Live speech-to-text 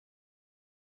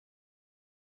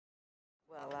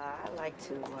Well, I'd like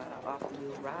to offer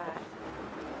you a ride.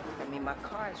 I mean, my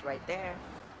car is right there.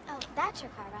 Oh, that's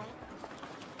your car,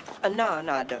 right?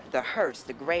 No, the hearse,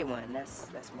 the gray one. That's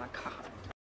my car.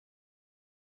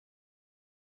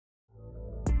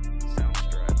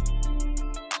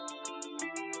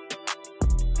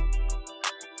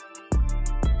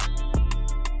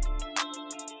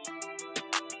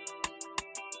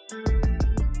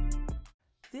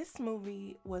 This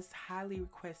movie was highly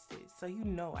requested, so you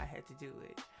know I had to do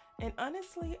it. And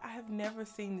honestly, I have never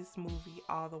seen this movie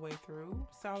all the way through,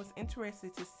 so I was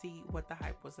interested to see what the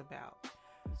hype was about.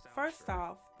 First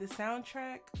off, the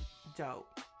soundtrack,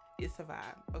 dope. It's a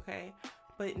vibe, okay?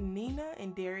 But Nina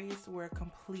and Darius were a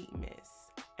complete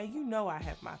mess. And you know I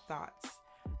have my thoughts.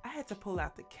 I had to pull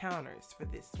out the counters for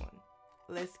this one.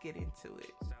 Let's get into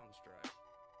it.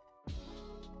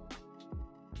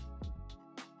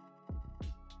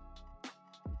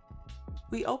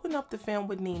 We open up the film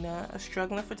with Nina, a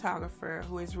struggling photographer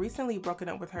who has recently broken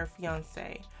up with her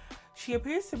fiance. She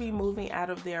appears to be moving out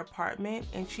of their apartment,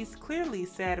 and she's clearly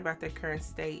sad about their current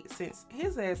state since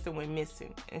his ass done went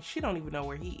missing, and she don't even know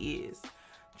where he is.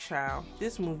 Child,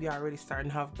 this movie already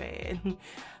starting off bad.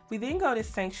 We then go to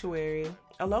Sanctuary,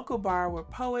 a local bar where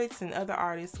poets and other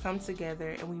artists come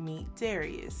together, and we meet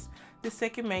Darius, the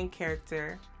second main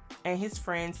character, and his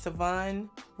friends Savon,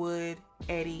 Wood,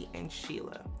 Eddie, and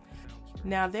Sheila.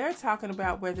 Now they're talking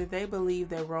about whether they believe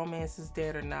that romance is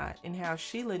dead or not, and how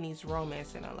Sheila needs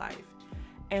romance in her life.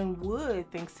 And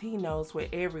Wood thinks he knows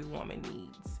what every woman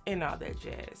needs, and all that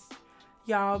jazz.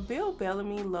 Y'all, Bill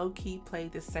Bellamy low-key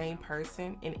played the same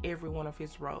person in every one of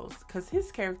his roles, cause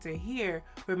his character here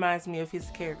reminds me of his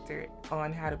character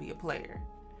on How to Be a Player.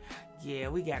 Yeah,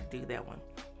 we gotta do that one.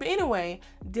 But anyway,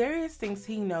 Darius thinks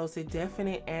he knows a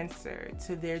definite answer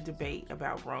to their debate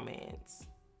about romance.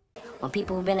 When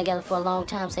people who've been together for a long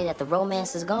time say that the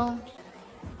romance is gone,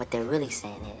 what they're really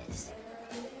saying is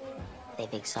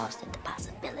they've exhausted the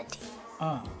possibility.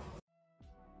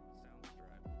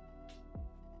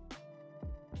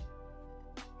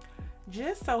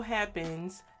 Just so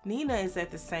happens, Nina is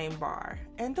at the same bar.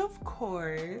 And of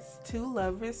course, two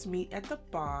lovers meet at the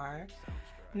bar.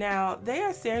 Now, they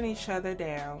are staring each other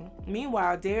down.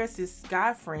 Meanwhile, Darius'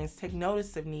 guy friends take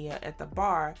notice of Nia at the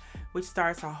bar, which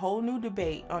starts a whole new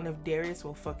debate on if Darius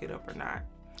will fuck it up or not.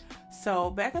 So,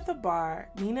 back at the bar,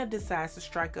 Nina decides to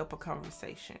strike up a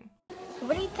conversation.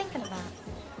 What are you thinking about?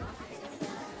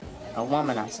 A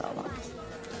woman I saw once.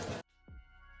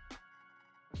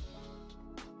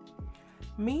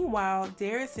 Meanwhile,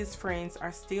 Darius' friends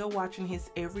are still watching his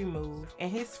every move,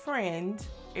 and his friend,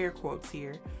 air quotes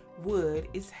here, Wood,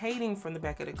 is hating from the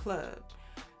back of the club.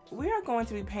 We are going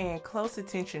to be paying close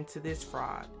attention to this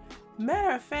fraud.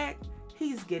 Matter of fact,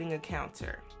 he's getting a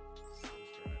counter.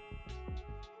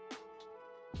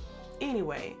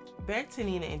 Anyway, back to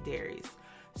Nina and Darius.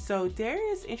 So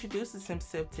Darius introduces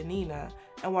himself to Nina,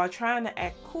 and while trying to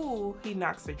act cool, he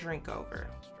knocks her drink over.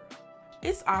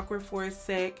 It's awkward for a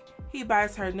sec. He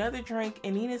buys her another drink,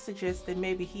 and Nina suggests that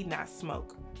maybe he not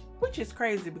smoke, which is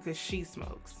crazy because she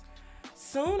smokes.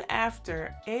 Soon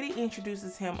after, Eddie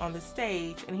introduces him on the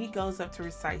stage, and he goes up to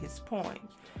recite his poem.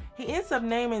 He ends up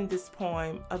naming this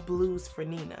poem A Blues for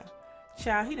Nina.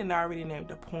 Child, he done already named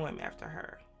a poem after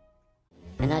her.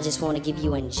 And I just want to give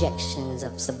you injections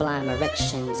of sublime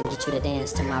erections and get you to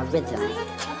dance to my rhythm.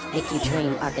 Make you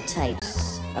dream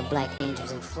archetypes of black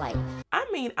angels in flight. I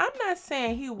mean, I'm not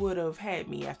saying he would have had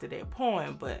me after that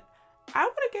poem, but I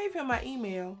would have gave him my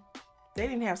email. They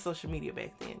didn't have social media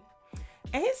back then.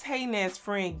 And his hating ass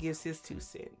friend gives his 2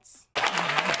 cents.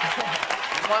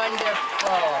 Wonderful.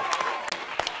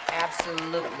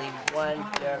 Absolutely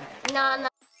wonderful. No.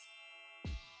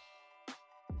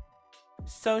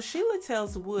 So Sheila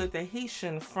tells Wood that he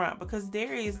shouldn't front because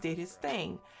Darius did his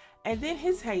thing. And then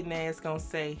his hating ass gonna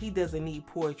say he doesn't need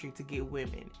poetry to get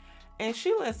women. And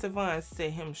Sheila and Savon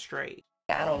set him straight.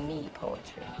 I don't need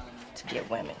poetry to get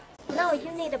women. No,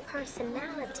 you need a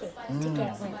personality to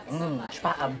get women.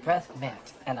 Try a breath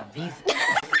mint and a visa.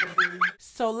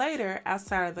 So later,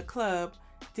 outside of the club,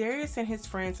 Darius and his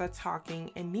friends are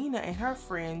talking, and Nina and her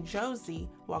friend Josie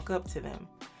walk up to them.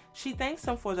 She thanks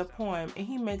him for the poem, and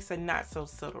he makes a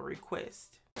not-so-subtle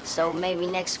request. So maybe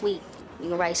next week you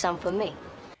can write something for me.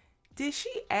 Did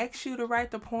she ask you to write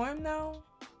the poem, though?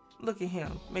 Look at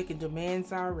him, making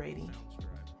demands already.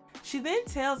 She then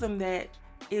tells him that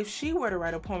if she were to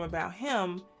write a poem about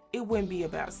him, it wouldn't be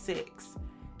about sex.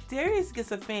 Darius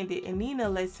gets offended, and Nina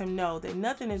lets him know that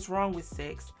nothing is wrong with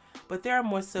sex, but there are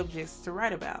more subjects to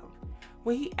write about.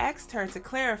 When he asks her to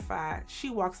clarify, she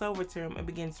walks over to him and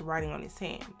begins writing on his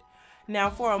hand. Now,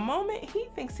 for a moment, he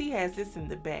thinks he has this in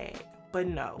the bag, but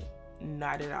no,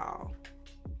 not at all.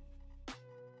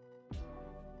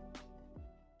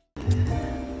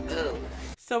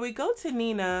 So we go to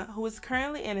Nina, who is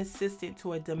currently an assistant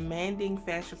to a demanding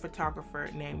fashion photographer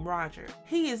named Roger.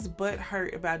 He is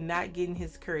butthurt about not getting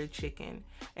his curry chicken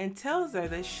and tells her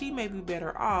that she may be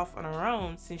better off on her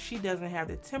own since she doesn't have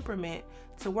the temperament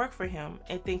to work for him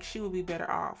and thinks she would be better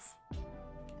off.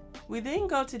 We then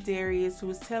go to Darius, who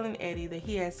is telling Eddie that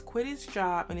he has quit his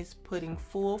job and is putting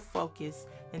full focus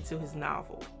into his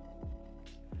novel.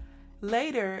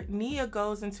 Later, Nia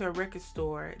goes into a record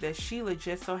store that Sheila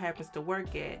just so happens to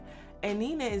work at, and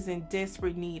Nina is in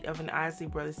desperate need of an Isley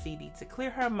Brothers CD to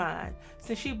clear her mind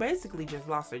since she basically just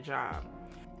lost her job.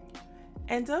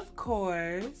 And of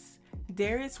course,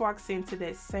 Darius walks into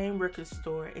that same record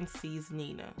store and sees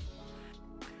Nina.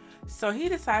 So he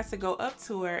decides to go up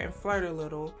to her and flirt a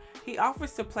little. He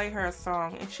offers to play her a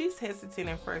song and she's hesitant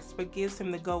at first but gives him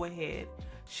the go ahead.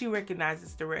 She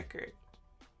recognizes the record.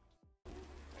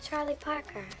 Charlie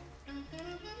Parker.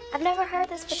 I've never heard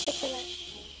this particular.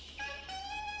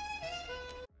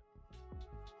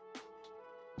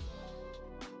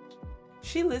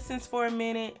 She listens for a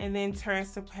minute and then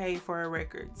turns to pay for her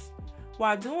records.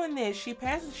 While doing this, she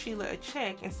passes Sheila a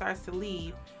check and starts to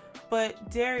leave, but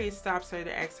Darius stops her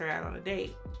to ask her out on a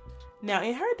date. Now,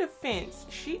 in her defense,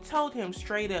 she told him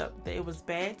straight up that it was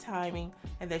bad timing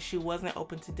and that she wasn't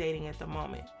open to dating at the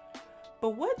moment.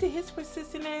 But what did his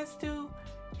persistent ass do?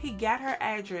 He got her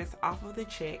address off of the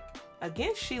check,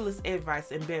 against Sheila's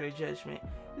advice and better judgment,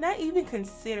 not even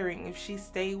considering if she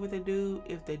stayed with a dude,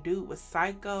 if the dude was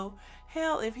psycho.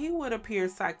 Hell, if he would appear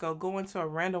psycho going to a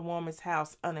random woman's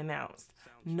house unannounced.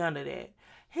 None of that.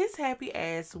 His happy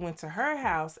ass went to her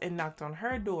house and knocked on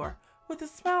her door with a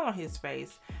smile on his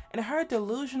face, and her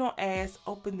delusional ass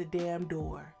opened the damn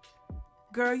door.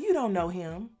 Girl, you don't know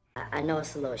him. I know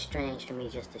it's a little strange for me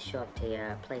just to show up to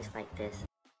your place like this.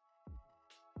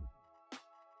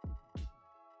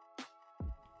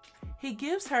 He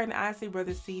gives her an Isley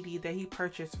Brothers CD that he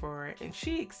purchased for her, and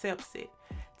she accepts it,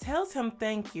 tells him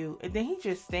thank you, and then he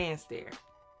just stands there.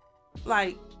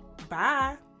 Like,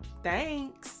 bye,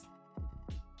 thanks.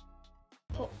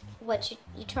 What,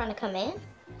 you trying to come in?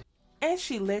 And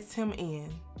she lets him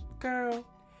in. Girl,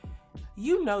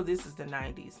 you know this is the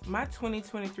 90s. My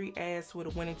 2023 ass would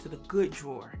have went into the good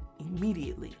drawer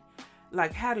immediately.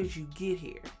 Like, how did you get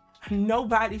here?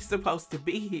 Nobody's supposed to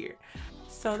be here.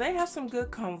 So they have some good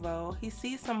convo. He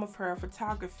sees some of her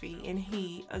photography and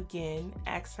he, again,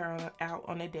 asks her out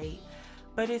on a date.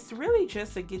 But it's really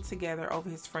just a get together over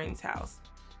his friend's house.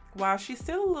 While she's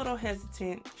still a little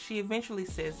hesitant, she eventually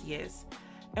says yes.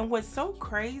 And what's so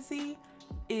crazy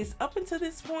is up until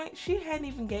this point, she hadn't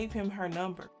even gave him her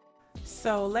number.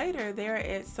 So later they're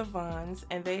at Savon's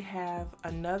and they have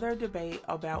another debate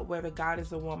about whether God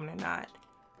is a woman or not.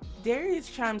 Darius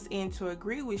chimes in to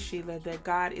agree with Sheila that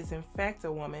God is in fact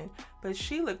a woman, but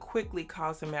Sheila quickly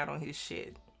calls him out on his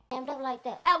shit. Stand up like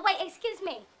that. Wait, excuse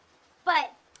me.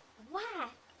 But why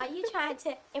are you trying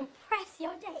to impress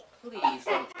your date? Please.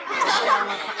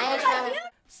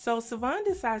 So Savon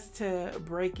decides to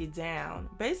break it down.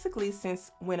 Basically,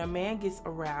 since when a man gets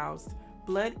aroused,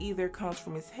 blood either comes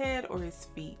from his head or his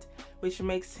feet, which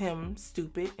makes him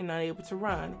stupid and unable to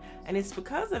run. And it's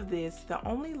because of this, the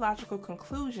only logical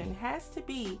conclusion has to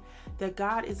be that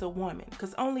God is a woman,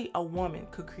 because only a woman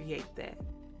could create that,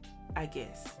 I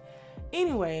guess.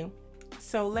 Anyway,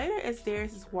 so later as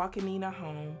Darius is walking Nina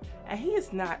home, and he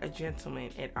is not a gentleman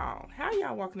at all. How are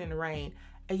y'all walking in the rain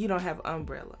and you don't have an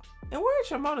umbrella? And where's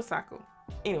your motorcycle?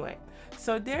 Anyway,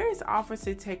 so Darius offers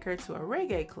to take her to a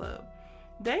reggae club.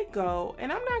 They go,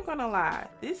 and I'm not gonna lie,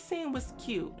 this scene was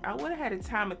cute. I would have had a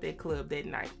time at that club that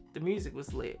night. The music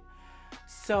was lit.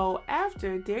 So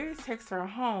after, Darius takes her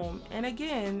home, and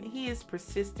again, he is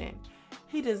persistent.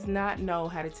 He does not know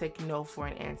how to take no for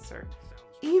an answer.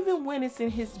 Even when it's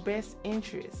in his best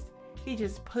interest, he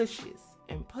just pushes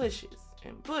and pushes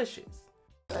and pushes.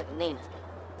 Look, Nina,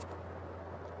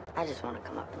 I just want to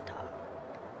come up and talk.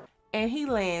 And he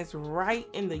lands right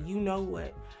in the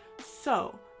you-know-what.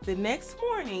 So, the next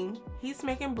morning, he's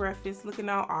making breakfast, looking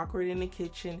all awkward in the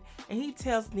kitchen, and he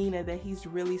tells Nina that he's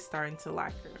really starting to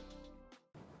like her.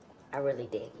 I really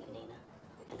dig you, Nina,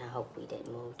 and I hope we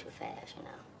didn't move too fast, you know.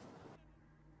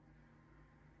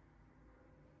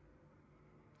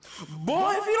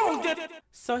 Boy, if you don't get it.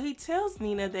 So he tells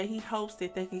Nina that he hopes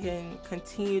that they can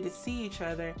continue to see each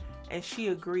other, and she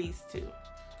agrees to.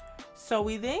 So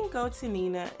we then go to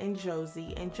Nina and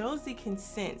Josie can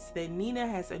sense that Nina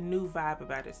has a new vibe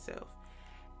about herself.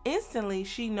 Instantly,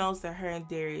 she knows that her and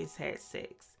Darius had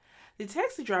sex. The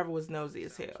taxi driver was nosy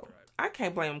as hell. I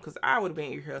can't blame him because I would have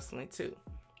been ear hustling too.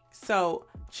 So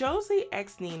Josie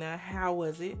asks Nina, how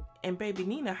was it? And baby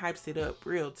Nina hypes it up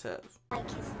real tough. Like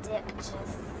his dick,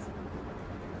 just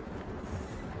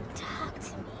talk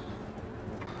to me.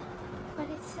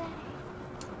 What'd it say?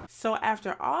 So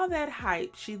after all that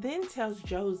hype, she then tells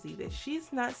Josie that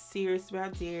she's not serious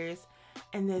about Darius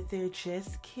and that they're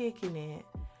just kicking it.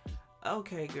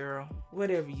 Okay, girl,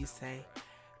 whatever you say.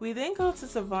 We then go to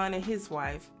Savon and his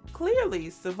wife.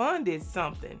 Clearly, Savon did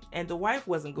something, and the wife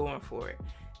wasn't going for it.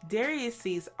 Darius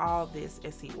sees all this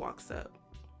as he walks up.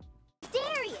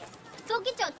 Darius, go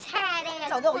get your tired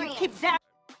ass No, friend. you keep that.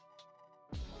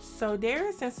 So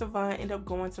Darius and Savon end up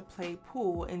going to play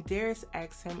pool, and Darius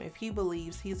asks him if he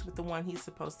believes he's with the one he's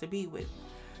supposed to be with.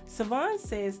 Savon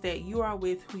says that you are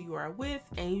with who you are with,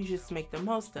 and you just make the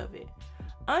most of it.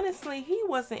 Honestly, he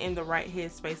wasn't in the right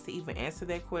headspace to even answer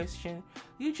that question.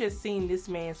 You just seen this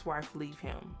man's wife leave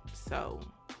him. So,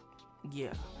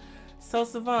 yeah. So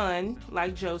Savon,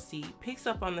 like Josie, picks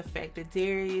up on the fact that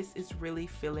Darius is really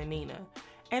feeling Nina.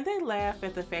 And they laugh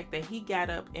at the fact that he got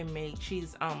up and made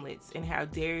cheese omelets and how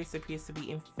Darius appears to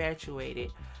be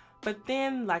infatuated. But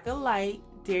then, like a light,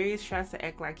 Darius tries to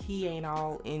act like he ain't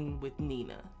all in with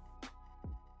Nina.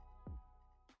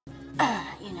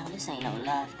 You know, this ain't no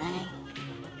love thing.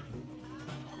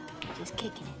 Just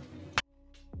kicking it.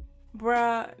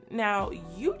 Bruh, now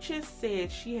you just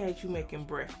said she had you making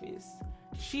breakfast.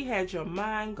 She had your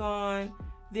mind gone,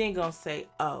 then gonna say,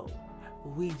 oh,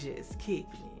 we just kicking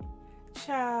it.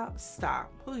 Child,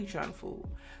 stop. Who you trying to fool?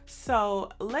 So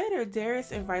later,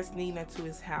 Darius invites Nina to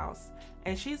his house,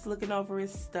 and she's looking over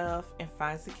his stuff and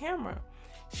finds the camera.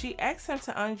 She asks him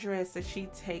to undress as she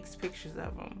takes pictures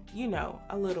of him. You know,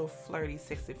 a little flirty,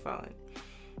 sexy fun.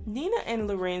 Nina and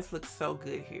Lorenz look so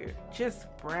good here. Just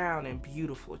brown and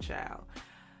beautiful, child.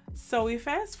 So we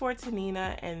fast forward to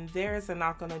Nina, and there's a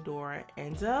knock on the door,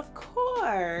 and of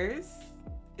course,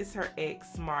 it's her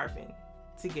ex, Marvin,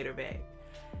 to get her back.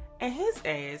 And his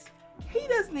ass, he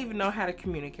doesn't even know how to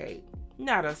communicate.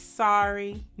 Not a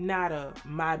sorry, not a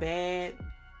my bad,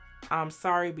 I'm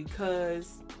sorry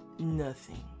because,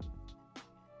 nothing.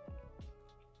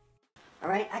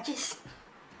 Alright,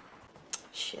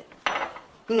 shit.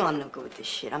 You know I'm no good with this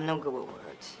shit. I'm no good with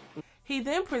words. He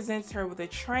then presents her with a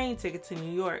train ticket to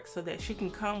New York so that she can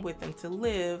come with him to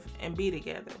live and be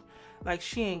together. Like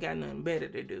she ain't got nothing better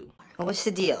to do. Well, what's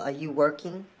the deal? Are you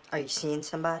working? Are you seeing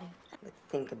somebody? But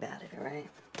think about it, alright?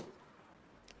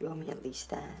 You owe me at least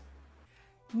that.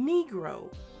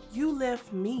 Negro, you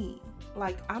left me.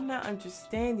 Like, I'm not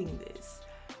understanding this.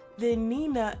 Then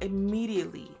Nina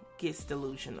immediately gets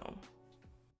delusional.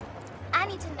 I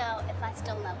need to know if I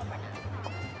still love him or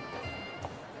not.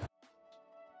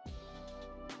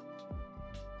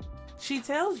 She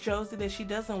tells Josie that she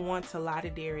doesn't want to lie to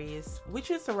Darius, which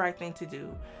is the right thing to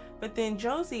do. But then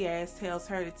Josie ass tells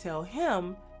her to tell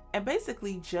him and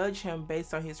basically judge him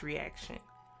based on his reaction.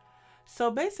 So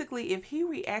basically, if he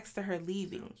reacts to her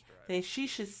leaving, then she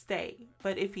should stay.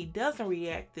 But if he doesn't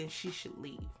react, then she should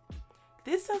leave.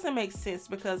 This doesn't make sense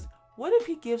because what if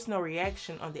he gives no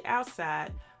reaction on the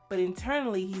outside, but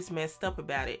internally he's messed up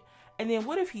about it? And then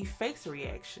what if he fakes a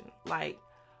reaction? Like,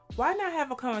 why not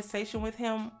have a conversation with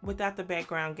him without the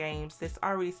background games that's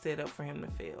already set up for him to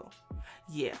fail?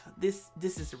 Yeah, this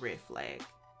is a red flag.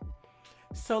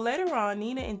 So later on,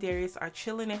 Nina and Darius are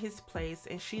chilling at his place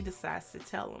and she decides to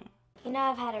tell him. You know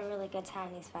I've had a really good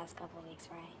time these past couple weeks,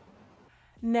 right?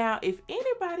 Now, if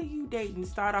anybody you dating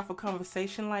start off a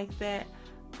conversation like that,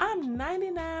 I'm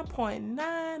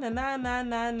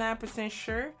 99.99999%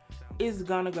 sure it's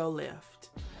gonna go left.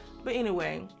 But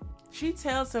anyway, she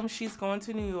tells him she's going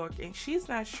to New York and she's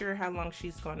not sure how long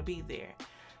she's going to be there.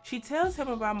 She tells him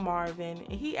about Marvin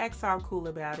and he acts all cool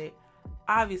about it.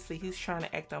 Obviously, he's trying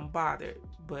to act unbothered,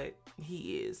 but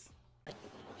he is.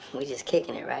 We just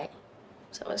kicking it, right?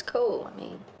 So it's cool, I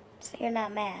mean. So you're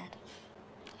not mad?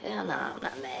 Hell no, I'm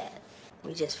not mad.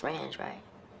 We just friends, right?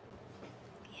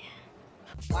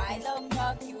 Why the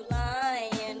fuck you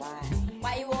lying?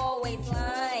 Why you always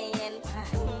lying?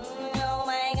 Oh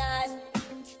my god,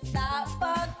 stop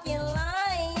fucking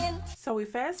lying. So we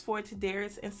fast forward to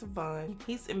Darius and Savon.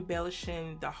 He's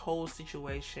embellishing the whole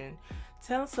situation,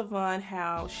 telling Savon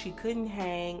how she couldn't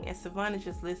hang, and Savon is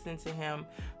just listening to him.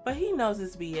 But he knows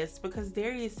it's BS because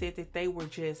Darius said that they were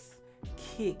just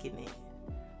kicking it.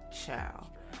 Child.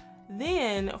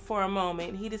 Then, for a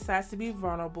moment, he decides to be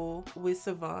vulnerable with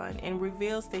Savon and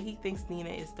reveals that he thinks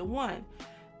Nina is the one.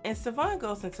 And Savon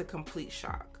goes into complete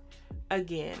shock.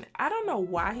 Again, I don't know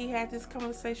why he had this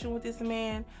conversation with this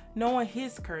man, knowing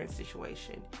his current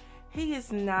situation. He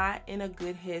is not in a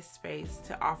good headspace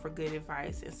to offer good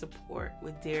advice and support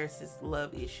with Darius's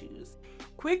love issues.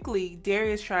 Quickly,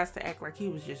 Darius tries to act like he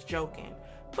was just joking,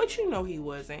 but you know he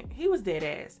wasn't. He was dead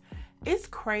ass. It's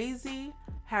crazy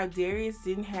how Darius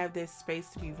didn't have that space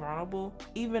to be vulnerable,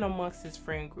 even amongst his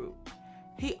friend group.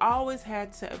 He always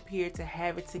had to appear to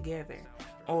have it together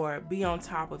or be on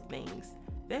top of things.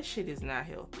 That shit is not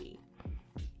healthy.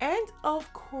 And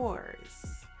of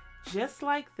course, just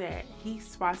like that, he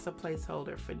spots a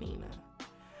placeholder for Nina.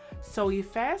 So we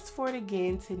fast forward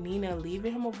again to Nina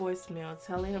leaving him a voicemail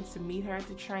telling him to meet her at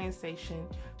the train station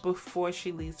before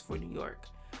she leaves for New York.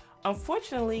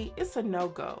 Unfortunately, it's a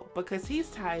no-go because he's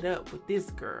tied up with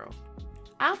this girl.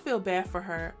 I feel bad for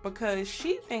her because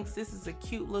she thinks this is a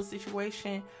cute little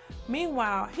situation.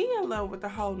 Meanwhile, he in love with a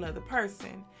whole nother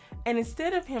person. And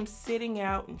instead of him sitting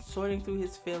out and sorting through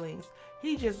his feelings,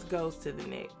 he just goes to the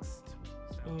next.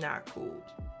 Not cool.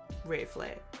 Red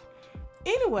flag.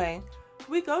 Anyway,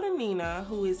 we go to Nina,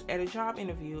 who is at a job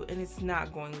interview, and it's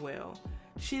not going well.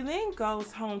 She then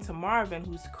goes home to Marvin,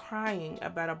 who's crying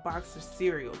about a box of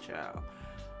cereal, child.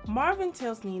 Marvin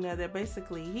tells Nina that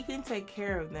basically he can take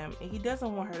care of them and he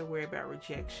doesn't want her to worry about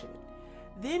rejection.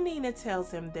 Then Nina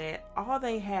tells him that all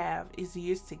they have is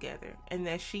years together and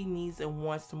that she needs and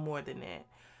wants more than that.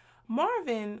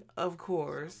 Marvin, of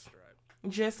course,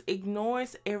 just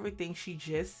ignores everything she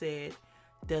just said,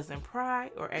 doesn't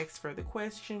pry or ask further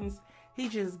questions. He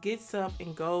just gets up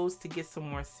and goes to get some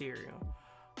more cereal.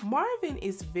 Marvin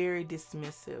is very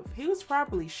dismissive. He was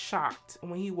probably shocked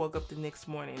when he woke up the next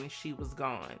morning and she was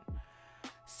gone.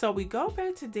 So we go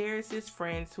back to Darius's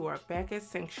friends who are back at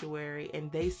Sanctuary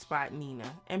and they spot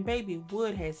Nina, and baby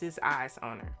Wood has his eyes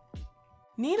on her.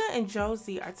 Nina and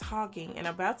Josie are talking and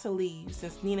about to leave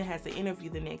since Nina has an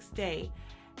interview the next day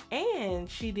and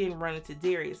she didn't run into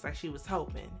Darius like she was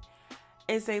hoping.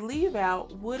 As they leave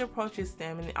out, Wood approaches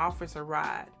them and offers a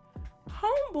ride.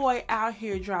 Homeboy out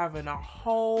here driving a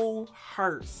whole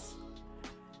hearse.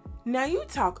 Now you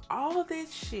talk all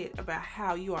this shit about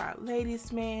how you are a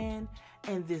ladies' man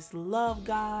and this love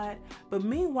God, but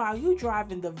meanwhile you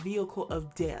driving the vehicle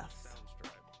of death.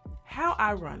 How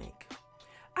ironic.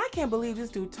 I can't believe this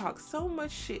dude talks so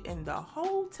much shit in the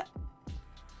whole time.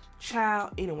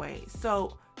 Child, anyway,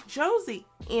 so Josie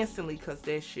instantly cuts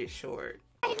that shit short.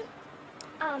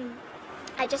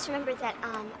 I just remembered that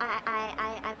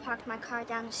I parked my car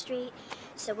down the street,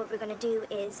 so what we're gonna do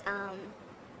is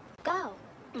go.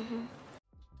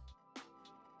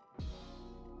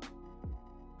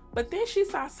 But then she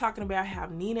starts talking about how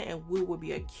Nina and Wood would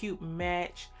be a cute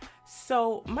match.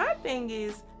 So my thing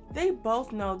is, they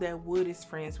both know that Wood is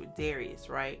friends with Darius,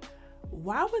 right?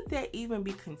 Why would that even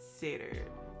be considered?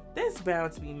 That's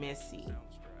bound to be messy.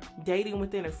 Dating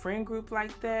within a friend group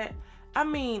like that? I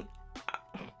mean,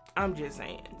 I'm just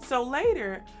saying. So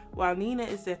later, while Nina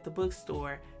is at the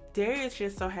bookstore, Darius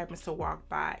just so happens to walk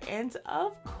by, and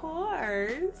of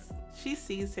course, she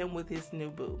sees him with his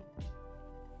new boo.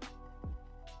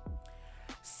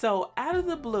 So out of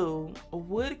the blue,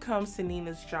 Wood comes to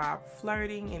Nina's job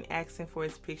flirting and asking for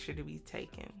his picture to be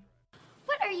taken.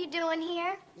 What are you doing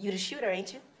here? You the shooter,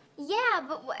 ain't you? Yeah,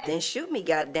 but what? Then shoot me,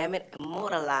 goddammit.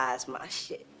 Immortalize my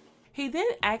shit. He then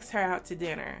asks her out to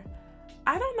dinner.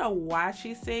 I don't know why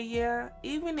she said yeah,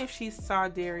 even if she saw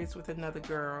Darius with another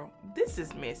girl. This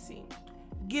is messy.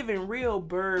 Giving real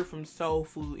Bird from Soul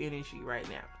Food energy right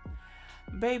now.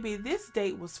 Baby, this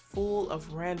date was full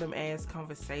of random ass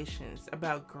conversations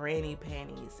about granny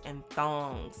panties and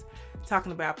thongs,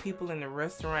 talking about people in the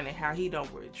restaurant and how he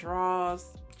don't wear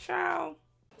drawers. Child.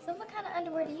 So what kind of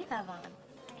underwear do you have on?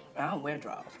 I don't wear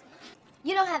drawers.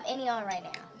 You don't have any on right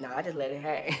now. No, I just let it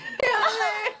hang.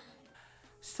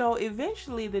 So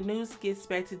eventually the news gets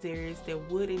back to Darius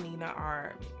that Wood and Nina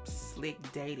are slick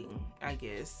dating, I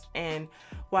guess. And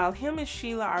while him and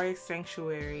Sheila are at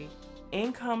Sanctuary,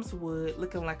 in comes Wood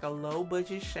looking like a low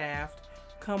budget Shaft,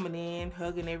 coming in,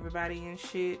 hugging everybody and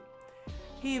shit.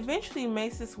 He eventually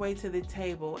makes his way to the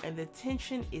table and the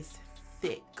tension is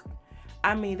thick.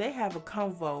 I mean, they have a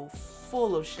convo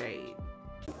full of shade.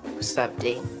 What's up,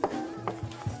 D?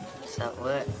 What's up,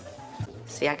 what?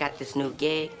 See, I got this new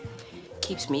gig.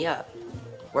 Keeps me up.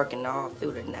 Working all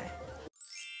through the night.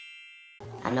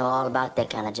 I know all about that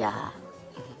kind of job.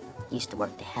 Used to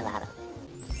work the hell out of it.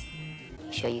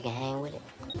 You sure you can hang with it?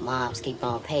 Moms keep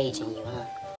on paging you, huh?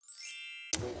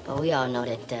 But we all know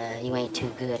that you ain't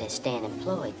too good at staying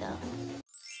employed, though.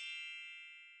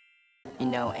 You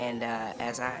know, and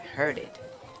as I heard it,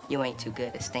 you ain't too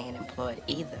good at staying employed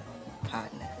either,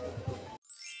 partner.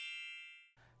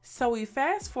 So we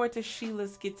fast forward to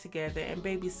Sheila's get together and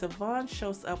baby Savon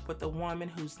shows up with a woman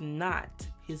who's not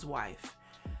his wife.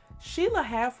 Sheila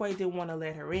halfway didn't want to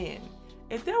let her in.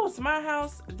 If that was my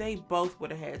house, they both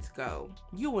would have had to go.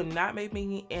 You would not make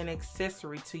me an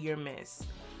accessory to your mess.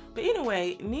 But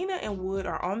anyway, Nina and Wood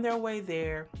are on their way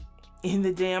there in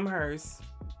the damn hearse.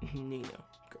 Nina,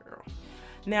 girl.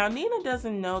 Now, Nina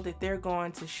doesn't know that they're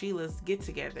going to Sheila's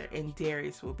get-together and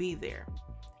Darius will be there.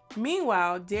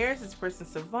 Meanwhile, Darius is pressing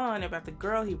Savon about the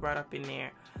girl he brought up in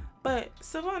there. But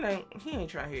Savon, he ain't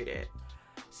trying to hear that.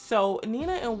 So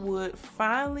Nina and Wood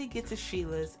finally get to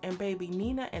Sheila's, and baby,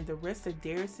 Nina and the rest of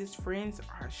Darius's friends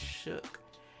are shook.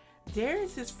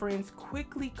 Darius's friends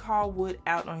quickly call Wood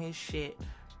out on his shit,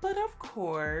 but of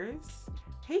course,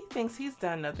 he thinks he's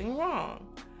done nothing wrong.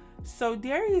 So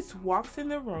Darius walks in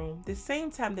the room the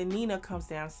same time that Nina comes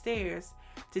downstairs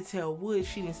to tell Wood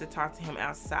she needs to talk to him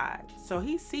outside. So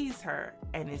he sees her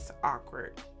and it's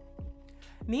awkward.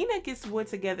 Nina gets Wood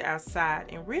together outside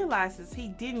and realizes he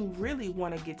didn't really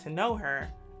want to get to know her.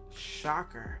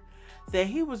 Shocker. That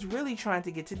he was really trying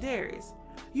to get to Darius.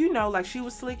 You know, like she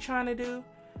was slick trying to do.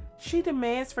 She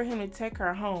demands for him to take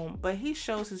her home, but he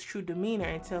shows his true demeanor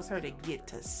and tells her to get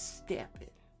to stepping.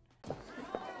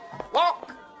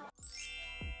 Walk!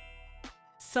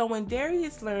 So when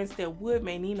Darius learns that Wood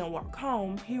made Nina walk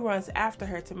home, he runs after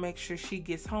her to make sure she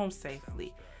gets home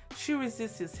safely. She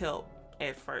resists his help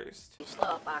at first. You slow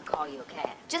up, I'll call you a cab.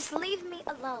 Just leave me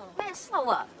alone. Man, slow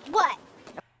up. What?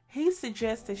 He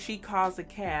suggests that she calls a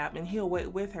cab and he'll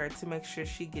wait with her to make sure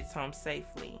she gets home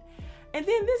safely. And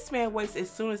then this man waits as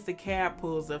soon as the cab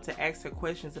pulls up to ask her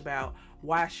questions about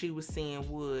why she was seeing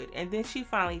Wood. And then she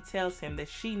finally tells him that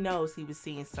she knows he was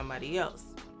seeing somebody else.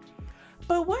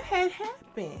 But what had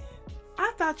happened?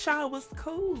 I thought y'all was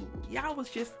cool. Y'all was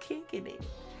just kicking it.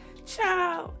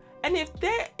 Child. And if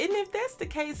that's the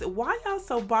case, why y'all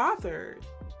so bothered?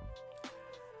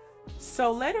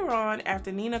 So later on,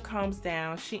 after Nina calms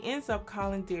down, she ends up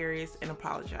calling Darius and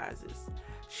apologizes.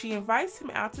 She invites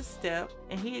him out to step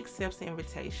and he accepts the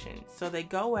invitation. So they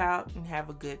go out and have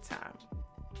a good time.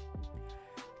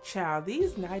 Child,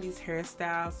 these 90s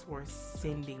hairstyles were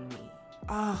sending me.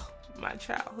 Oh, my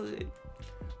childhood.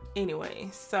 Anyway,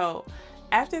 so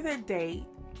after their date,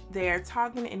 they're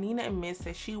talking and Nina admits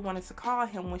that she wanted to call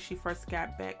him when she first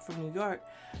got back from New York,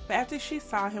 but after she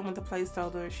saw him when the place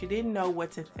told her, she didn't know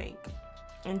what to think.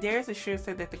 And Darius assures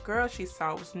her that the girl she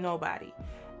saw was nobody,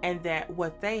 and that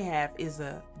what they have is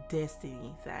a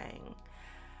destiny thing.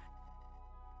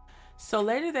 So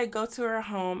later they go to her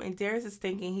home and Darius is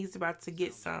thinking he's about to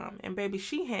get some, and baby,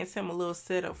 she hands him a little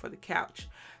setup for the couch,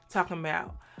 talking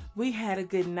about, we had a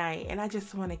good night and I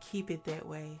just want to keep it that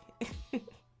way.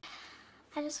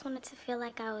 I just wanted to feel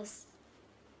like I was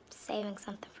saving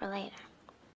something for later.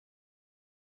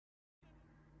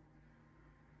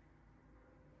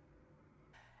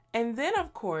 And then,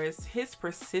 of course, his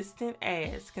persistent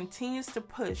ass continues to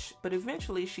push, but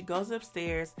eventually she goes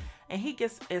upstairs and he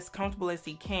gets as comfortable as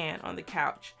he can on the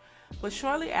couch. But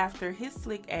shortly after, his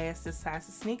slick ass decides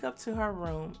to sneak up to her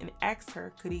room and asks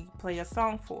her could he play a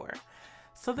song for her.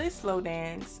 So they slow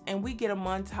dance and we get a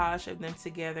montage of them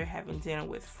together having dinner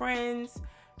with friends,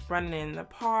 running in the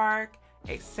park,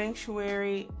 a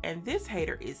sanctuary, and this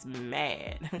hater is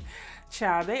mad.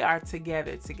 Child, they are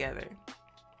together.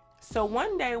 So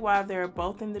one day while they're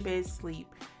both in the bed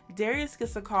asleep, Darius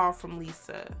gets a call from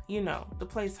Lisa, you know, the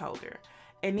placeholder,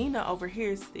 and Nina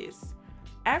overhears this.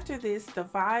 After this, the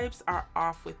vibes are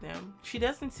off with them. She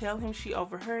doesn't tell him she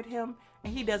overheard him,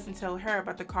 and he doesn't tell her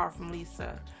about the call from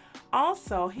Lisa.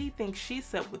 Also, he thinks she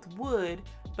slept with Wood,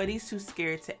 but he's too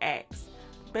scared to ask.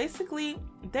 Basically,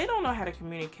 they don't know how to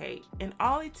communicate, and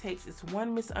all it takes is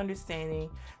one misunderstanding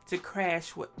to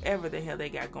crash whatever the hell they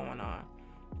got going on.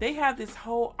 They have this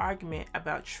whole argument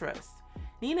about trust.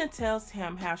 Nina tells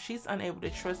him how she's unable to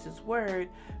trust his word,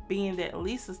 being that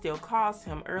Lisa still calls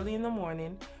him early in the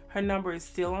morning, her number is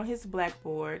still on his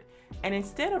blackboard, and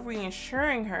instead of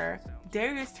reassuring her,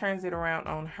 Darius turns it around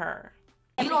on her.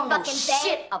 You don't know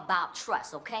shit about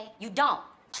trust, okay? You don't.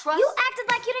 Trust? You acted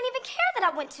like you didn't even care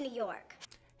that I went to New York.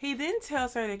 He then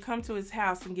tells her to come to his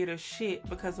house and get her shit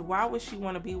because why would she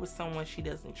want to be with someone she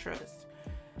doesn't trust?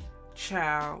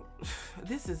 Child,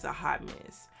 this is a hot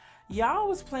mess. Y'all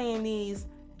was playing these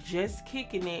just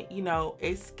kicking it, you know,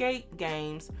 escape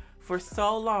games for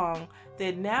so long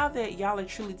that now that y'all are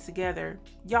truly together,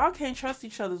 y'all can't trust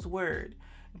each other's word.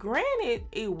 Granted,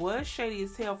 it was shady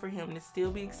as hell for him to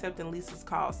still be accepting Lisa's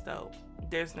calls though.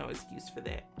 There's no excuse for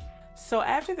that. So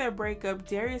after their breakup,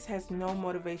 Darius has no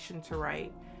motivation to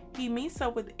write. He meets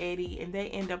up with Eddie and they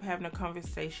end up having a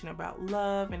conversation about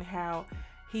love and how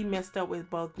he messed up with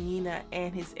both Nina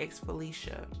and his ex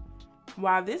Felicia.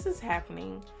 While this is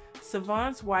happening,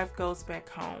 Savon's wife goes back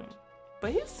home.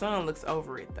 But his son looks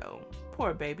over it though.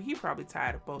 Poor baby, he probably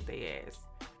tired of both their ass.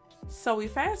 So we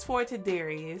fast forward to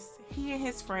Darius. He and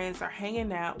his friends are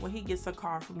hanging out when he gets a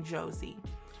call from Josie.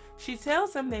 She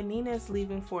tells him that Nina is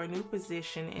leaving for a new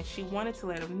position and she wanted to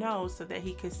let him know so that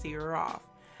he could see her off.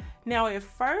 Now at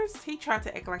first he tried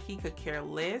to act like he could care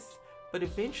less, but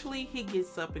eventually he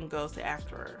gets up and goes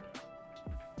after her.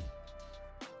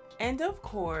 And of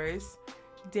course,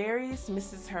 Darius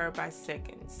misses her by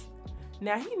seconds.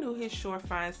 Now he knew his short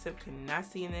fine self could not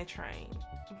see in that train.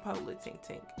 Polar tink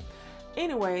tink.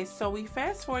 Anyway, so we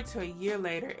fast forward to a year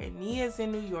later and Nia's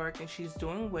in New York and she's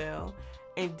doing well.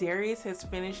 And Darius has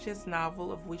finished his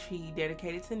novel, of which he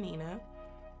dedicated to Nina.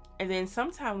 And then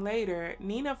sometime later,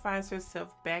 Nina finds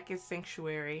herself back at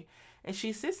Sanctuary and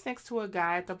she sits next to a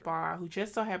guy at the bar who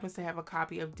just so happens to have a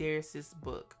copy of Darius's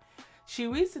book. She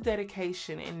reads the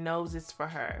dedication and knows it's for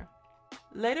her.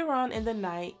 Later on in the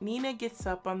night, Nina gets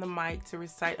up on the mic to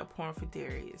recite a poem for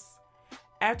Darius.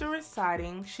 After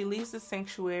reciting, she leaves the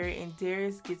sanctuary and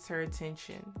Darius gets her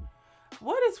attention.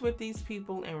 What is with these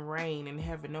people in rain and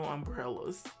having no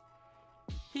umbrellas?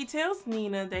 He tells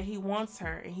Nina that he wants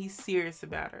her and he's serious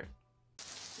about her.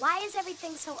 Why is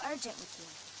everything so urgent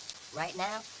with you? Right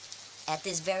now, at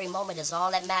this very moment, is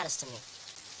all that matters to me.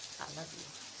 I love you.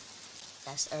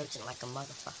 That's urgent like a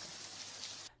motherfucker.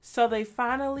 So they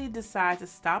finally decide to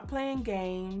stop playing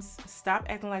games, stop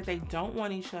acting like they don't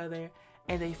want each other,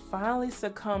 and they finally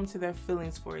succumb to their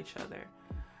feelings for each other.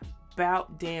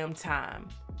 About damn time.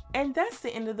 And that's the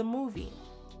end of the movie.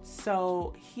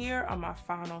 So here are my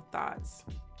final thoughts.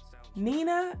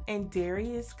 Nina and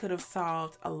Darius could have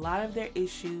solved a lot of their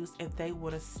issues if they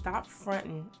would have stopped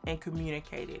fronting and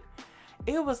communicated.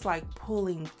 It was like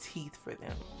pulling teeth for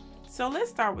them. So let's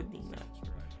start with Nina.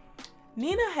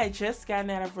 Nina had just gotten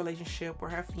out of a relationship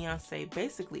where her fiance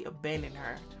basically abandoned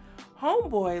her.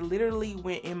 Homeboy literally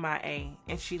went MIA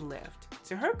and she left.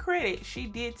 To her credit, she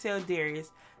did tell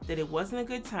Darius that it wasn't a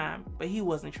good time, but he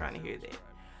wasn't trying to hear that.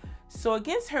 So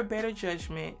against her better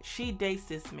judgment, she dates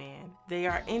this man. They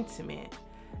are intimate.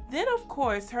 Then of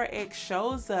course, her ex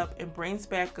shows up and brings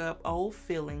back up old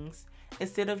feelings.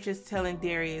 Instead of just telling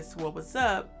Darius what was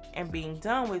up and being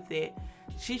done with it,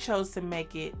 she chose to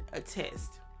make it a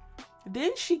test.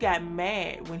 Then she got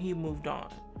mad when he moved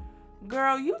on.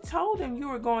 Girl, you told him you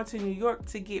were going to New York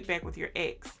to get back with your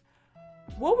ex.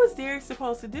 What was Darius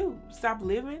supposed to do? Stop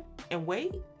living and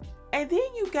wait? And then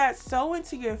you got so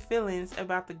into your feelings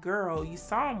about the girl you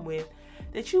saw him with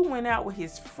that you went out with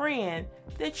his friend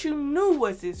that you knew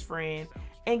was his friend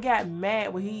and got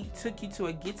mad when he took you to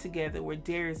a get-together where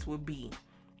Darius would be.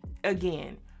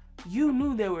 Again, you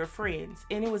knew they were friends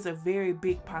and it was a very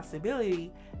big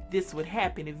possibility this would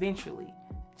happen eventually.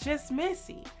 Just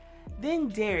messy. Then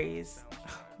Darius,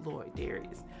 Lord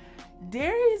Darius.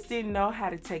 Darius didn't know how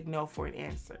to take no for an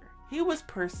answer. He was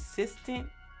persistent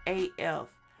AF.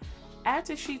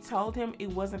 After she told him it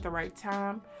wasn't the right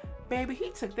time, baby, he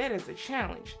took that as a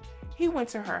challenge. He went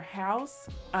to her house,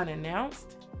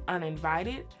 unannounced,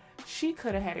 uninvited. She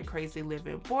could have had a crazy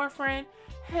live-in boyfriend.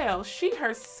 Hell, she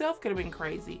herself could have been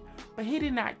crazy, but he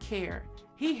did not care.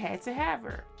 He had to have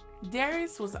her.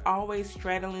 Darius was always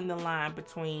straddling the line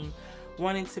between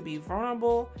wanting to be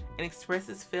vulnerable and express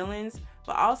his feelings,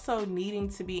 but also needing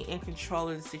to be in control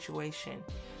of the situation.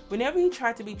 Whenever he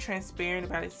tried to be transparent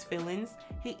about his feelings,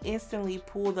 he instantly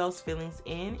pulled those feelings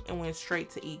in and went straight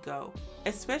to ego,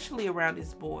 especially around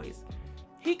his boys.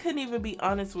 He couldn't even be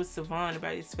honest with Savon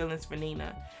about his feelings for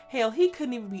Nina. Hell, he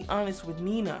couldn't even be honest with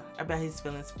Nina about his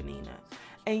feelings for Nina.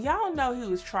 And y'all know he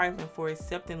was trifling for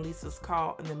accepting Lisa's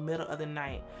call in the middle of the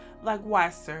night. Like, why,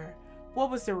 sir?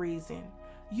 What was the reason?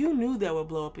 You knew that would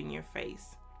blow up in your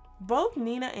face. Both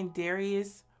Nina and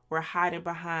Darius were hiding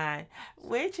behind,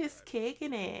 we're just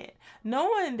kicking it,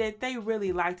 knowing that they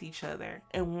really liked each other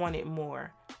and wanted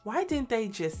more. Why didn't they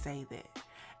just say that?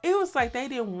 It was like they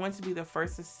didn't want to be the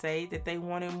first to say that they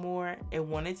wanted more and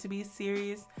wanted to be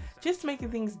serious, just making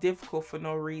things difficult for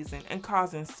no reason and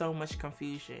causing so much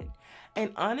confusion.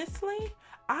 And honestly,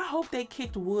 I hope they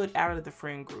kicked Wood out of the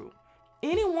friend group.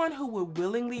 Anyone who would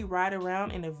willingly ride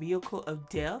around in a vehicle of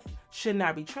death should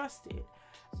not be trusted.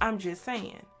 I'm just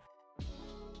saying.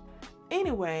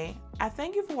 Anyway, I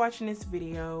thank you for watching this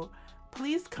video.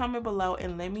 Please comment below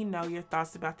and let me know your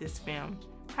thoughts about this film.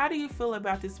 How do you feel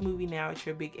about this movie now at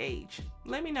your big age?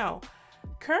 Let me know.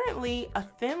 Currently, A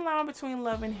Thin Line Between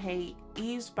Love and Hate,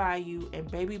 Eve's Bayou, and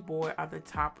Baby Boy are the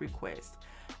top requests.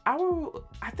 I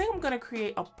think I'm going to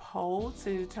create a poll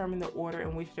to determine the order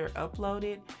in which they're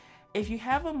uploaded. If you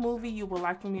have a movie you would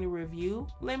like for me to review,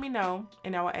 let me know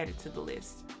and I will add it to the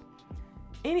list.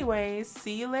 Anyways,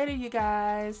 see you later, you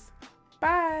guys.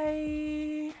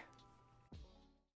 Bye.